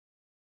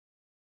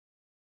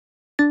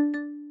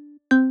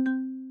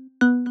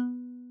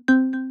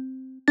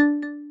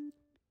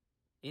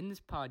In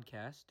this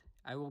podcast,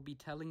 I will be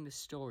telling the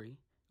story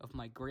of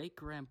my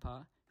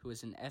great-grandpa who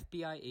was an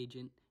FBI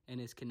agent and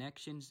his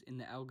connections in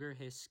the Alger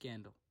Hiss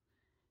scandal.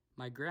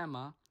 My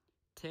grandma,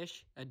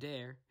 Tish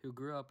Adair, who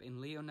grew up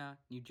in Leona,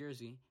 New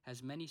Jersey,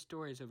 has many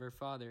stories of her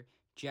father,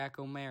 Jack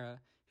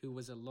O'Mara, who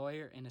was a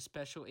lawyer and a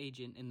special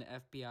agent in the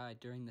FBI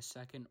during the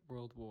Second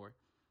World War.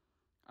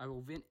 I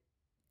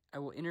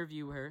will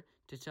interview her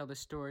to tell the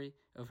story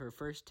of her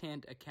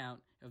first-hand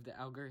account of the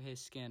Alger Hiss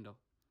scandal.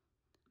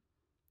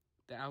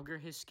 The Alger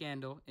Hiss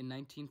scandal in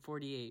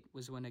 1948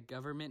 was when a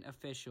government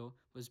official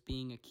was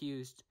being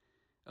accused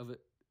of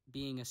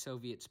being a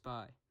Soviet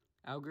spy.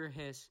 Alger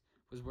Hiss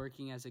was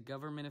working as a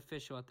government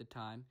official at the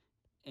time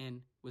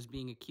and was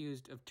being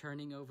accused of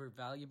turning over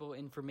valuable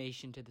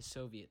information to the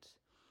Soviets.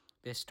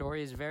 This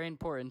story is very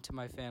important to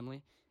my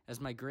family, as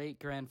my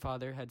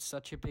great-grandfather had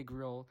such a big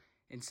role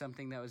in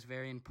something that was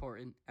very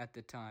important at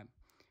the time.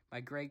 My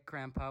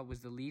great-grandpa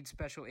was the lead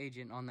special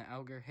agent on the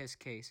Alger Hiss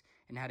case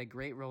and had a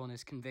great role in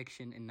his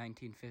conviction in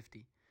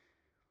 1950.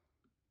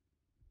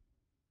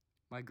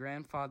 My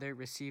grandfather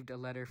received a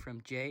letter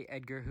from J.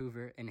 Edgar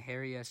Hoover and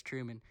Harry S.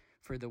 Truman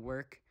for the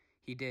work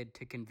he did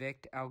to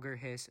convict Alger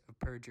Hiss of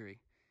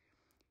perjury.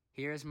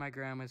 Here is my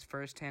grandma's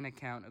first-hand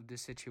account of the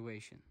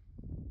situation.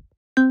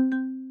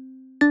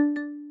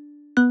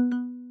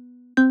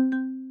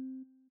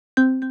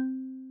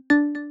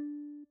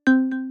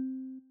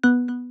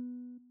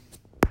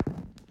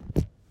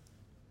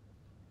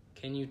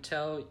 Can you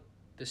tell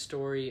the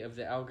story of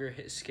the Alger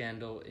Hiss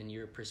scandal in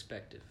your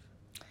perspective?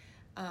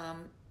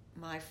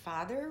 My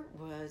father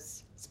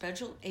was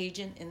special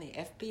agent in the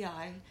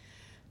FBI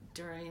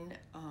during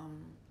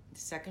the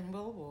Second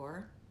World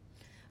War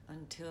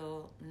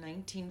until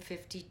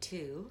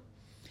 1952,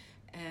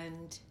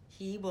 and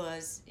he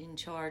was in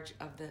charge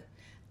of the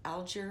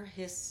Alger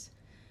Hiss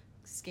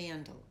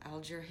scandal.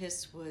 Alger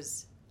Hiss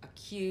was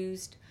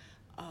accused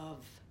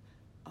of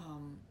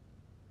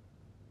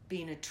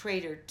being a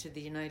traitor to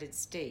the United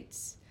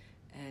States,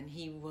 and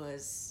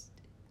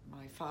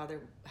my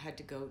father had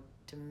to go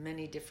to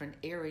many different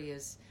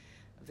areas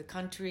of the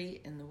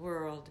country and the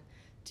world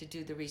to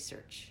do the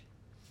research.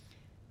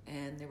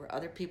 And there were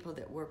other people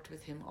that worked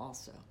with him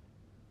also.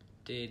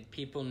 Did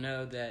people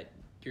know that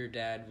your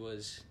dad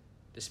was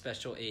the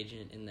special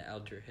agent in the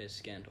Alger Hiss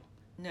scandal?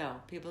 No,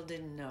 people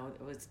didn't know.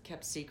 It was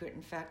kept secret.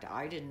 In fact,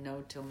 I didn't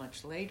know till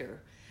much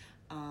later.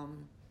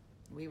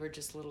 We were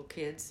just little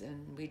kids,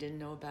 and we didn't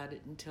know about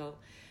it until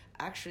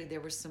actually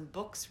there were some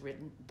books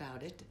written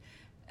about it,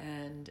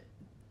 and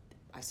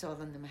I saw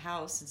them in the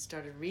house and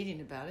started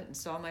reading about it and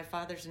saw my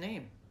father's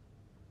name.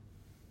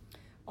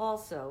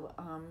 Also,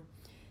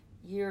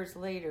 years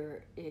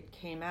later, it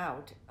came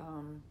out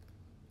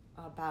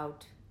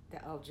about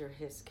the Alger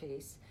Hiss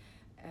case,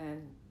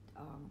 and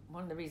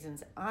one of the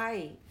reasons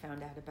I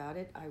found out about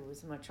it, I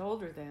was much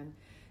older then.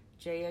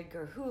 J.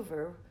 Edgar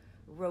Hoover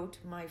wrote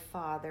my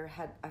father,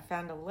 I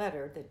found a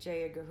letter that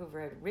J. Edgar Hoover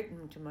had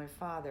written to my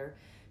father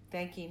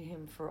thanking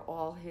him for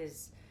all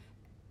his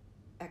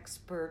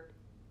expert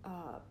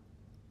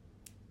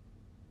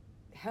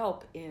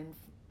help in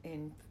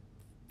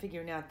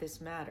figuring out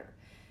this matter.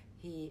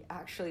 He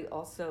actually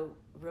also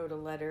wrote a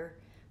letter,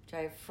 which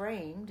I have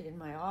framed in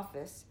my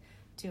office,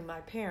 to my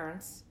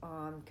parents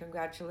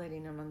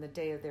congratulating them on the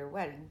day of their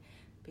wedding,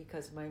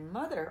 because my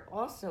mother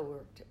also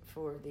worked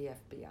for the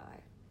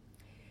FBI.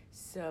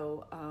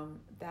 So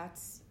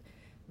that's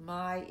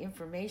my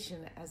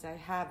information as I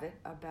have it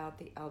about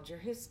the Alger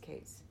Hiss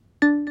case.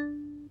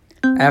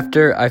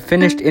 After I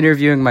finished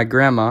interviewing my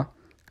grandma,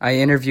 I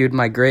interviewed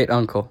my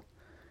great-uncle,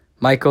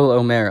 Michael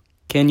O'Mara.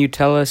 Can you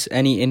tell us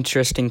any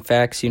interesting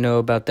facts you know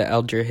about the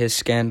Alger Hiss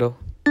scandal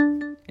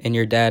and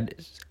your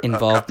dad's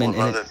involvement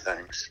in it? A couple of other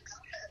things.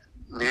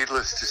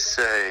 Needless to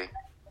say,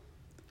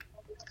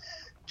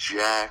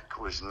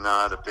 Jack was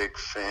not a big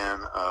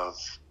fan of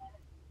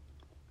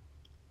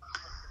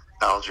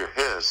Alger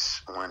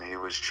Hiss when he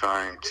was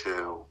trying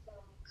to,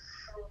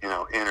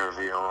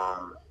 interview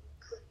him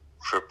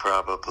for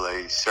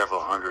probably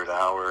several hundred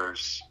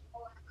hours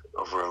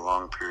over a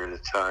long period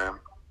of time.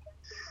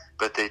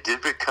 But they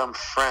did become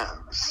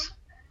friends.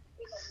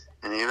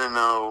 And even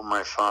though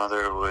my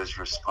father was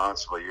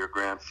responsible, your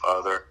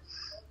grandfather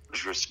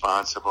was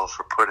responsible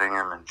for putting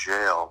him in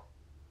jail,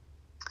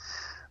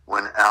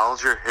 when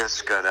Alger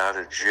Hiss got out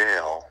of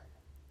jail,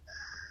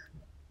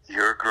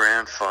 your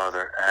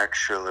grandfather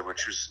actually,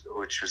 which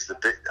was the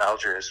big,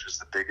 Alger Hiss was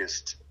the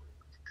biggest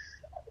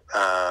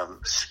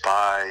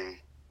spy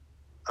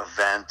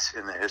event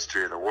in the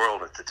history of the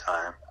world at the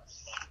time.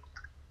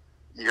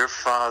 Your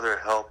father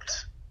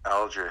helped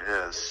Alger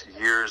Hiss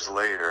years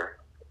later,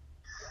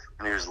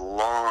 when he was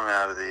long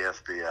out of the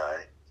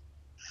FBI,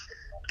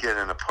 get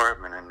an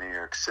apartment in New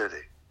York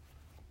City.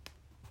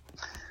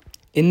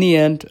 In the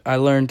end, I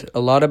learned a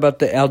lot about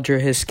the Alger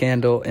Hiss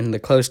scandal and the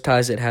close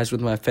ties it has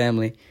with my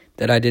family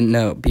that I didn't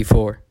know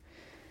before,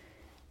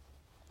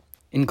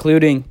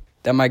 including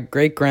that my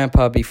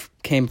great-grandpa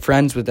became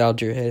friends with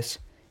Alger Hiss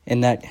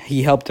and that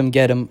he helped him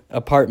get an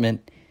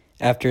apartment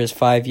after his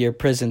 5-year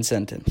prison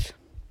sentence.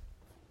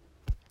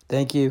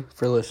 Thank you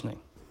for listening.